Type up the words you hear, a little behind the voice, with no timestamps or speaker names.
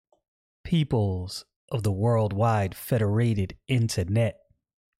Peoples of the worldwide federated internet,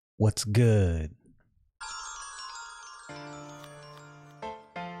 what's good?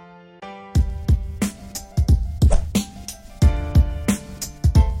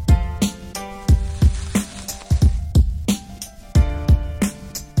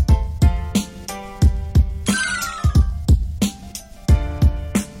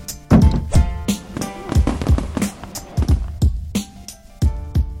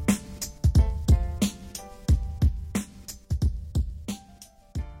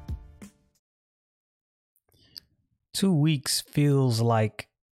 Two weeks feels like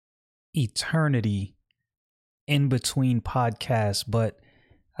eternity in between podcasts, but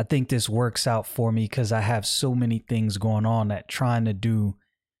I think this works out for me because I have so many things going on that trying to do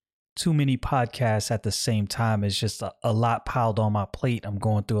too many podcasts at the same time is just a lot piled on my plate. I'm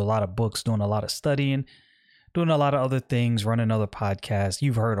going through a lot of books, doing a lot of studying, doing a lot of other things, running other podcasts.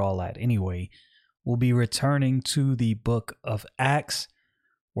 You've heard all that. Anyway, we'll be returning to the book of Acts.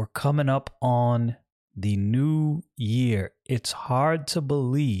 We're coming up on the new year. It's hard to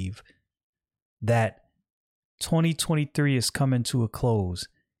believe that 2023 is coming to a close.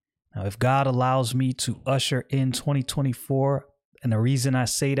 Now, if God allows me to usher in 2024, and the reason I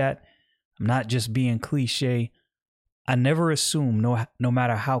say that, I'm not just being cliche. I never assume, no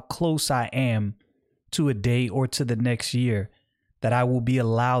matter how close I am to a day or to the next year, that I will be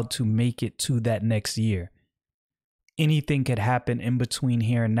allowed to make it to that next year. Anything could happen in between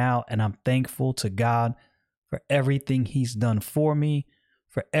here and now, and I'm thankful to God for everything He's done for me,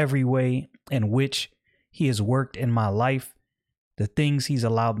 for every way in which He has worked in my life, the things He's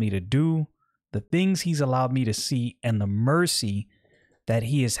allowed me to do, the things He's allowed me to see, and the mercy that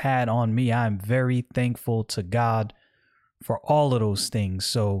He has had on me. I'm very thankful to God for all of those things.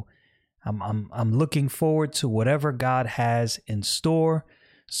 So I'm looking forward to whatever God has in store.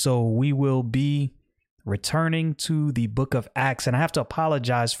 So we will be returning to the book of Acts. And I have to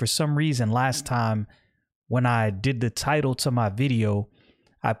apologize for some reason. Last time when I did the title to my video,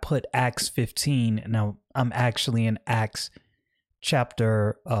 I put Acts 15. Now I'm actually in Acts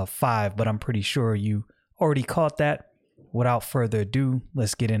chapter 5, but I'm pretty sure you already caught that. Without further ado,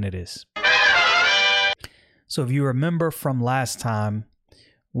 let's get into this. So if you remember from last time,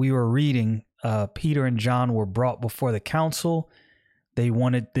 we were reading Peter and John were brought before the council. They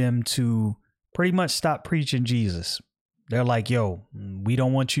wanted them to pretty much stop preaching Jesus. They're like, yo, we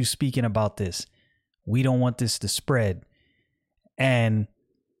don't want you speaking about this. We don't want this to spread. And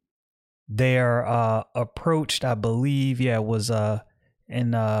they're approached, I believe, it was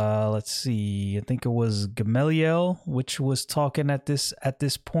let's see, I think it was Gamaliel, which was talking at this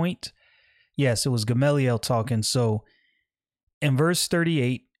point. Yes, it was Gamaliel talking. So in verse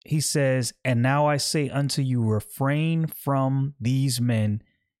 38, he says, "And now I say unto you, refrain from these men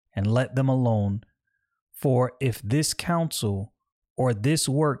and let them alone. For if this counsel or this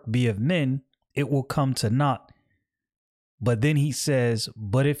work be of men, it will come to naught. But then he says,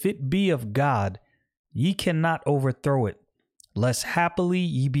 but if it be of God, ye cannot overthrow it, lest happily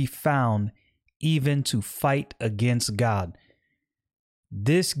ye be found even to fight against God."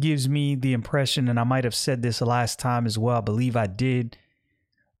 This gives me the impression, and I might have said this last time as well, I believe I did,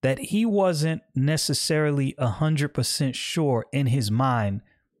 that he wasn't necessarily 100% sure in his mind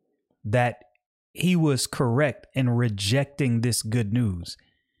that he was correct in rejecting this good news.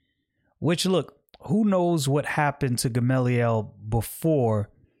 Which, look, who knows what happened to Gamaliel before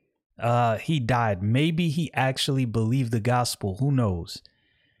he died? Maybe he actually believed the gospel. Who knows?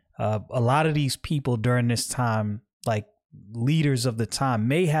 A lot of these people during this time, like leaders of the time,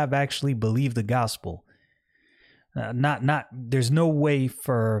 may have actually believed the gospel. There's no way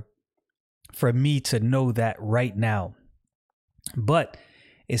for me to know that right now. But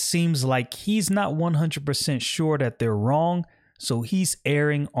it seems like he's not 100% sure that they're wrong, so he's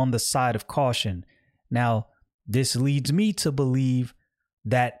erring on the side of caution. Now, this leads me to believe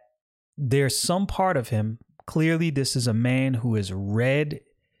that there's some part of him. Clearly, this is a man who has read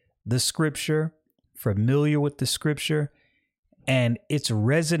the scripture, familiar with the scripture, and it's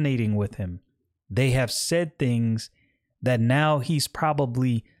resonating with him. They have said things that now he's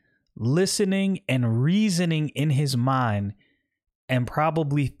probably listening and reasoning in his mind and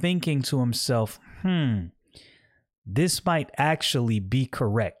probably thinking to himself, this might actually be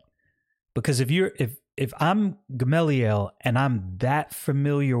correct. Because if I'm Gamaliel and I'm that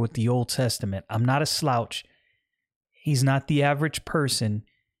familiar with the Old Testament, I'm not a slouch. He's not the average person.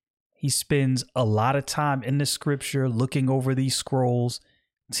 He spends a lot of time in the scripture, looking over these scrolls,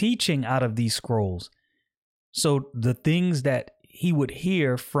 teaching out of these scrolls. So the things that he would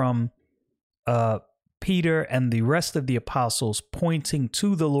hear from Peter and the rest of the apostles pointing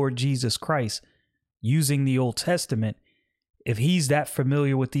to the Lord Jesus Christ using the Old Testament, if he's that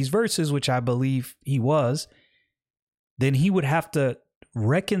familiar with these verses, which I believe he was, then he would have to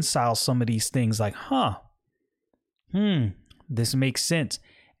reconcile some of these things like, this makes sense.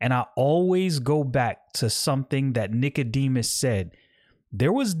 And I always go back to something that Nicodemus said.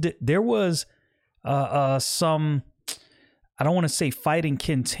 There was some, I don't want to say fighting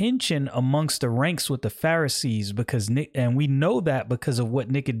contention amongst the ranks with the Pharisees, and we know that because of what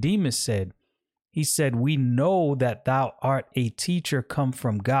Nicodemus said. He said, "We know that thou art a teacher come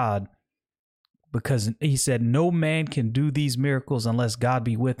from God," because he said, "No man can do these miracles unless God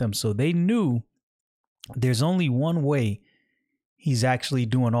be with him." So they knew there's only one way he's actually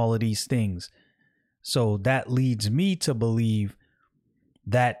doing all of these things. So that leads me to believe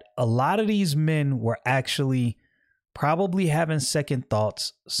that a lot of these men were actually probably having second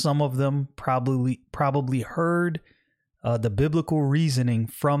thoughts. Some of them probably heard the biblical reasoning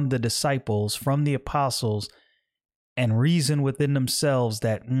from the disciples, from the apostles, and reason within themselves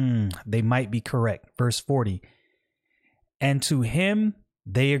that they might be correct. Verse 40, and to him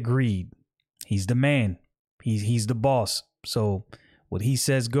they agreed. He's the man. He's the boss. So what he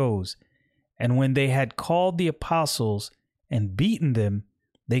says goes. And when they had called the apostles and beaten them,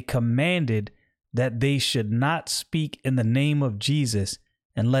 they commanded that they should not speak in the name of Jesus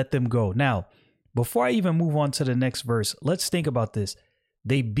and let them go. Now, before I even move on to the next verse, let's think about this.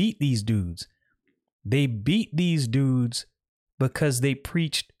 They beat these dudes. They beat these dudes because they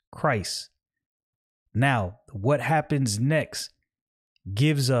preached Christ. Now, what happens next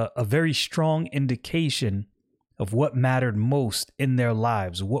gives a very strong indication of what mattered most in their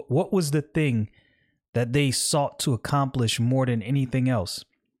lives. What was the thing that they sought to accomplish more than anything else?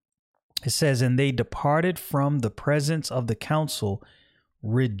 It says, and they departed from the presence of the council,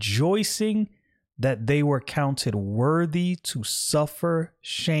 rejoicing that they were counted worthy to suffer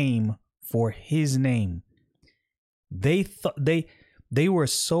shame for his name. They were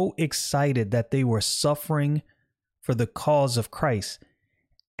so excited that they were suffering for the cause of Christ.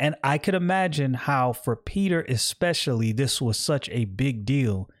 And I could imagine how for Peter especially, this was such a big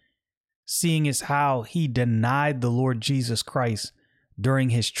deal, seeing as how he denied the Lord Jesus Christ during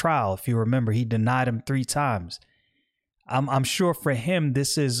his trial. If you remember, he denied him 3 times. I'm sure for him,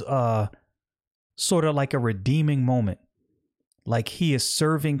 this is sort of like a redeeming moment. Like he is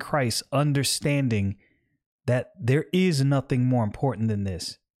serving Christ, understanding that there is nothing more important than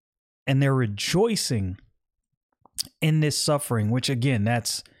this. And they're rejoicing in this suffering, which again,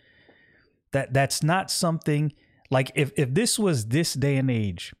 that's not something like if this was this day and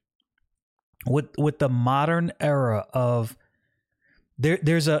age with the modern era of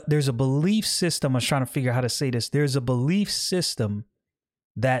there's a belief system. I was trying to figure out how to say this. There's a belief system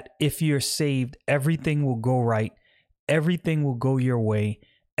that if you're saved, everything will go right. Everything will go your way.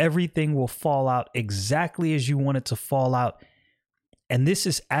 Everything will fall out exactly as you want it to fall out. And this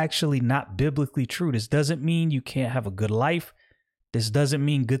is actually not biblically true. This doesn't mean you can't have a good life. This doesn't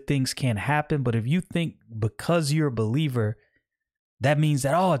mean good things can't happen. But if you think because you're a believer, that means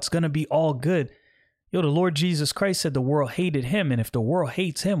that, it's going to be all good. The Lord Jesus Christ said the world hated him. And if the world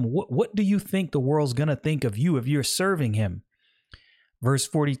hates him, what do you think the world's going to think of you if you're serving him? Verse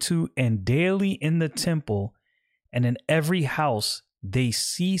 42, and daily in the temple and in every house, they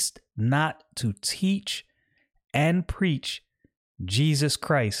ceased not to teach and preach Jesus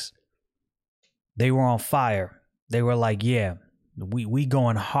Christ. They were on fire. They were like, yeah, we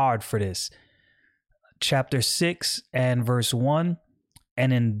going hard for this. Chapter 6 and verse 1,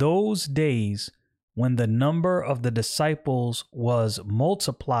 and in those days, when the number of the disciples was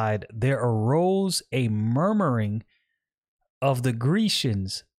multiplied, there arose a murmuring of the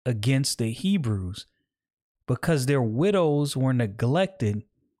Grecians against the Hebrews, because their widows were neglected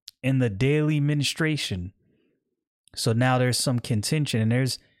in the daily ministration. So now there's some contention, and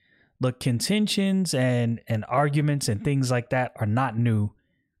there's contentions and arguments and things like that are not new.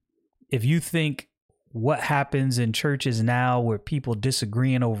 If you think what happens in churches now where people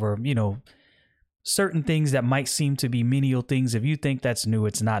disagreeing over, certain things that might seem to be menial things, if you think that's new,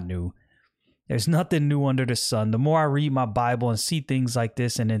 it's not new. There's nothing new under the sun. The more I read my Bible and see things like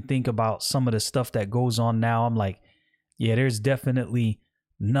this and then think about some of the stuff that goes on now, I'm like, yeah, there's definitely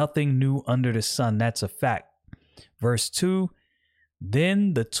nothing new under the sun. That's a fact. Verse 2,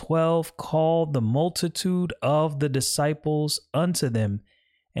 then the 12 called the multitude of the disciples unto them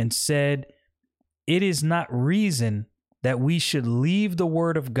and said, it is not reason that we should leave the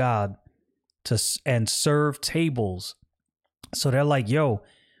word of God and serve tables. So they're like, yo,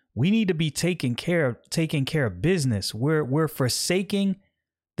 we need to be taking care of business. We're forsaking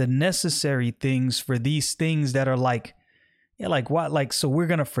the necessary things for these things that are like, yeah, like what? Like, so we're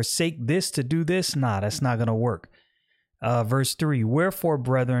going to forsake this to do this? Nah, that's not going to work. Verse 3, wherefore,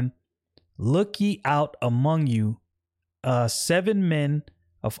 brethren, look ye out among you 7 men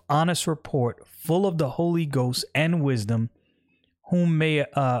of honest report, full of the Holy Ghost and wisdom,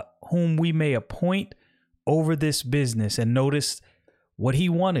 whom we may appoint over this business. And notice what he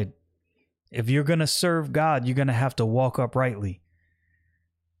wanted. If you're going to serve God, you're going to have to walk uprightly.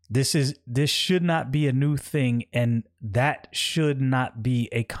 This should not be a new thing, and that should not be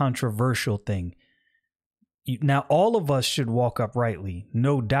a controversial thing. Now, all of us should walk uprightly,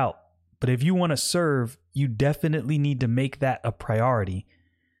 no doubt. But if you want to serve, you definitely need to make that a priority.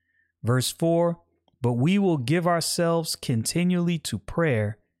 Verse 4, but we will give ourselves continually to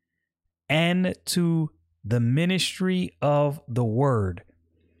prayer and to the ministry of the word.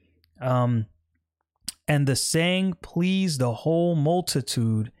 And the saying pleased the whole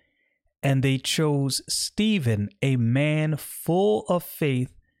multitude, and they chose Stephen, a man full of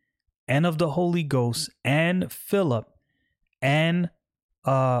faith and of the Holy Ghost, and Philip, and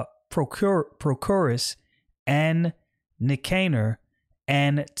Prochorus, and Nicanor,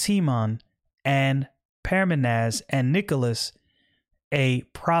 and Timon, and Parmenas, and Nicholas, a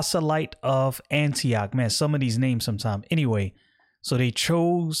proselyte of Antioch. Man, some of these names sometime. Anyway, so they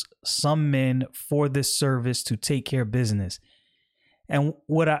chose some men for this service to take care of business. And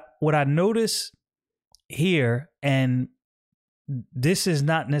what I notice here, and this is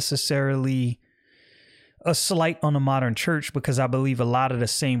not necessarily a slight on the modern church, because I believe a lot of the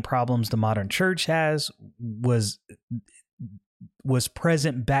same problems the modern church has was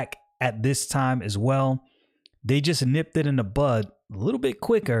present back at this time as well. They just nipped it in the bud a little bit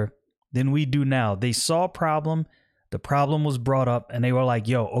quicker than we do now. They saw a problem. The problem was brought up and they were like,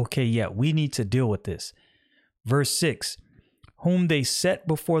 yo, okay, yeah, we need to deal with this. Verse 6, whom they set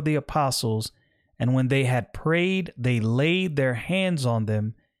before the apostles, and when they had prayed, they laid their hands on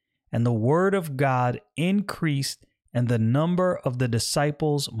them, and the word of God increased, and the number of the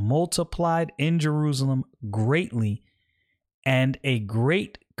disciples multiplied in Jerusalem greatly, and a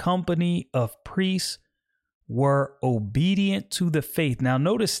great company of priests were obedient to the faith. Now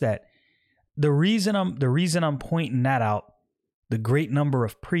notice that the reason I'm pointing that out, the great number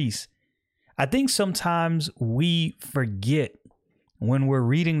of priests, I think sometimes we forget when we're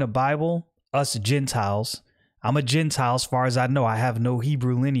reading the Bible, us Gentiles. I'm a Gentile as far as I know. I have no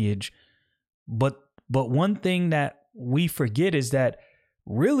Hebrew lineage. But one thing that we forget is that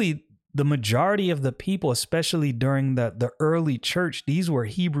really the majority of the people, especially during the early church, these were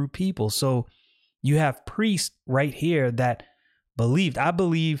Hebrew people. So you have priests right here that believed. I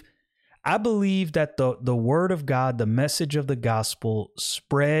believe that the word of God, the message of the gospel,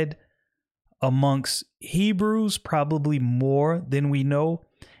 spread amongst Hebrews probably more than we know.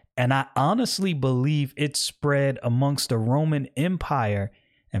 And I honestly believe it spread amongst the Roman Empire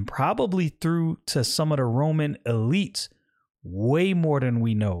and probably through to some of the Roman elites way more than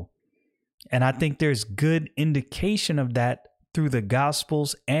we know. And I think there's good indication of that through the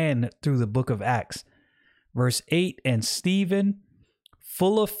Gospels and through the book of Acts. Verse 8, and Stephen,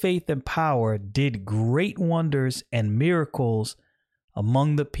 full of faith and power, did great wonders and miracles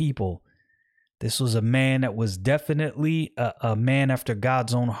among the people. This was a man that was definitely a man after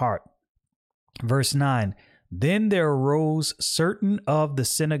God's own heart. Verse 9, then there arose certain of the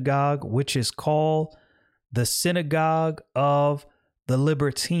synagogue, which is called the synagogue of the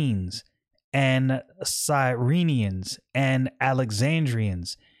Libertines, and Cyrenians, and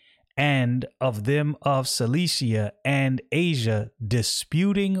Alexandrians, and of them of Cilicia and Asia,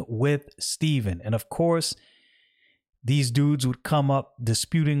 disputing with Stephen. And of course, these dudes would come up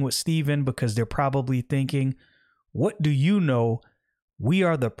disputing with Stephen because they're probably thinking, what do you know? We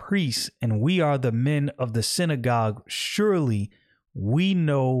are the priests and we are the men of the synagogue. Surely we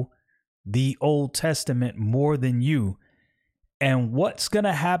know the Old Testament more than you. And what's going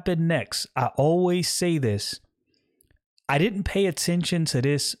to happen next? I always say this. I didn't pay attention to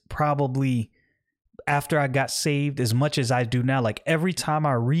this probably after I got saved as much as I do now. Like every time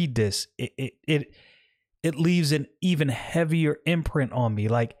I read this, it leaves an even heavier imprint on me.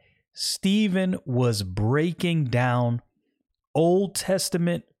 Like Stephen was breaking down Old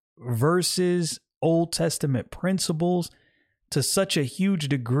Testament verses, Old Testament principles to such a huge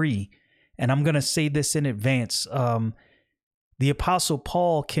degree. And I'm going to say this in advance. The Apostle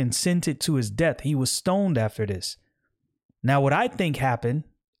Paul consented to his death. He was stoned after this. Now, what I think happened,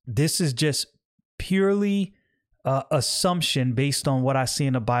 this is just purely assumption based on what I see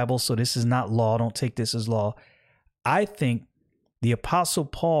in the Bible. So this is not law. Don't take this as law. I think the Apostle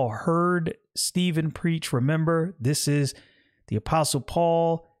Paul heard Stephen preach. Remember, these The Apostle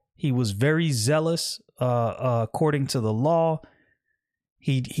Paul, he was very zealous according to the law.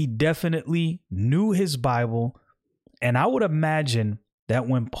 He definitely knew his Bible. And I would imagine that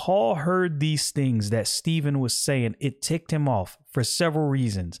when Paul heard these things that Stephen was saying, it ticked him off for several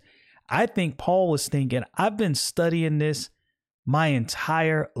reasons. I think Paul was thinking, I've been studying this my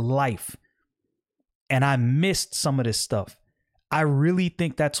entire life, and I missed some of this stuff. I really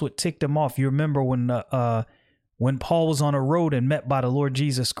think that's what ticked him off. You remember when Paul was on a road and met by the Lord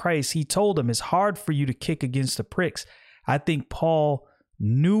Jesus Christ, he told him, it's hard for you to kick against the pricks. I think Paul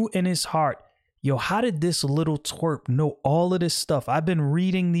knew in his heart, yo, how did this little twerp know all of this stuff? I've been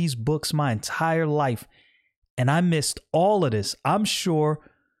reading these books my entire life, and I missed all of this. I'm sure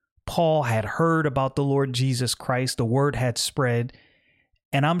Paul had heard about the Lord Jesus Christ. The word had spread,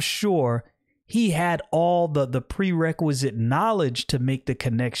 and I'm sure he had all the prerequisite knowledge to make the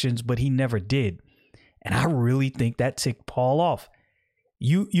connections, but he never did. And I really think that ticked Paul off.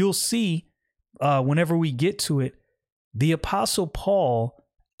 You'll see whenever we get to it, the Apostle Paul,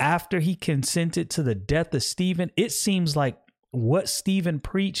 after he consented to the death of Stephen, it seems like what Stephen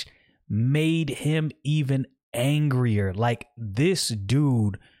preached made him even angrier. Like this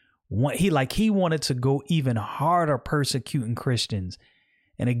dude, he wanted to go even harder persecuting Christians.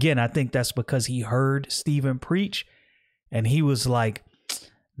 And again, I think that's because he heard Stephen preach and he was like,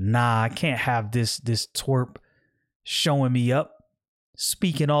 nah, I can't have this twerp showing me up,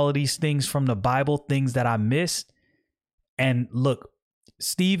 speaking all of these things from the Bible, things that I missed. And look,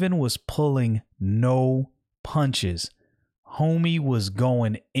 Stephen was pulling no punches. Homie was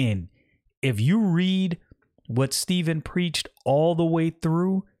going in. If you read what Stephen preached all the way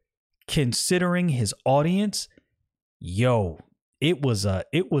through, considering his audience, yo, it was a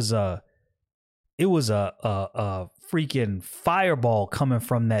freaking fireball coming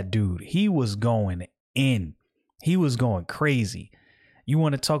from that dude. He was going in. He was going crazy. You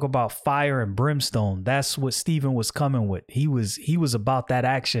want to talk about fire and brimstone? That's what Stephen was coming with. He was about that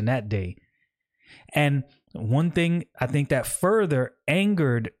action that day. And one thing I think that further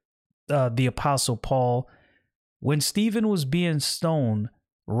angered the Apostle Paul, when Stephen was being stoned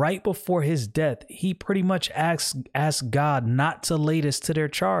right before his death, he pretty much asked God not to lay this to their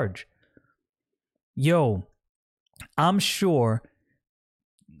charge. Yo, I'm sure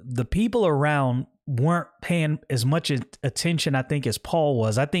the people around weren't paying as much attention, I think, as Paul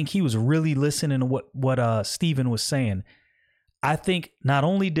was. I think he was really listening to what Stephen was saying. I think not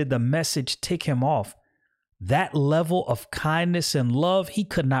only did the message tick him off, that level of kindness and love, he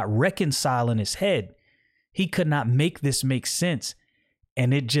could not reconcile in his head. He could not make this make sense.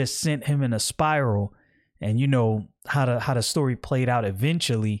 And it just sent him in a spiral. And you know how the story played out.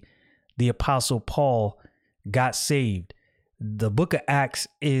 Eventually, the Apostle Paul got saved. The book of Acts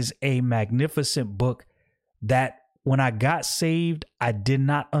is a magnificent book that when I got saved, I did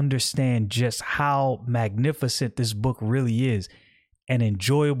not understand just how magnificent this book really is. An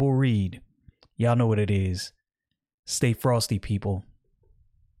enjoyable read. Y'all know what it is. Stay frosty, people.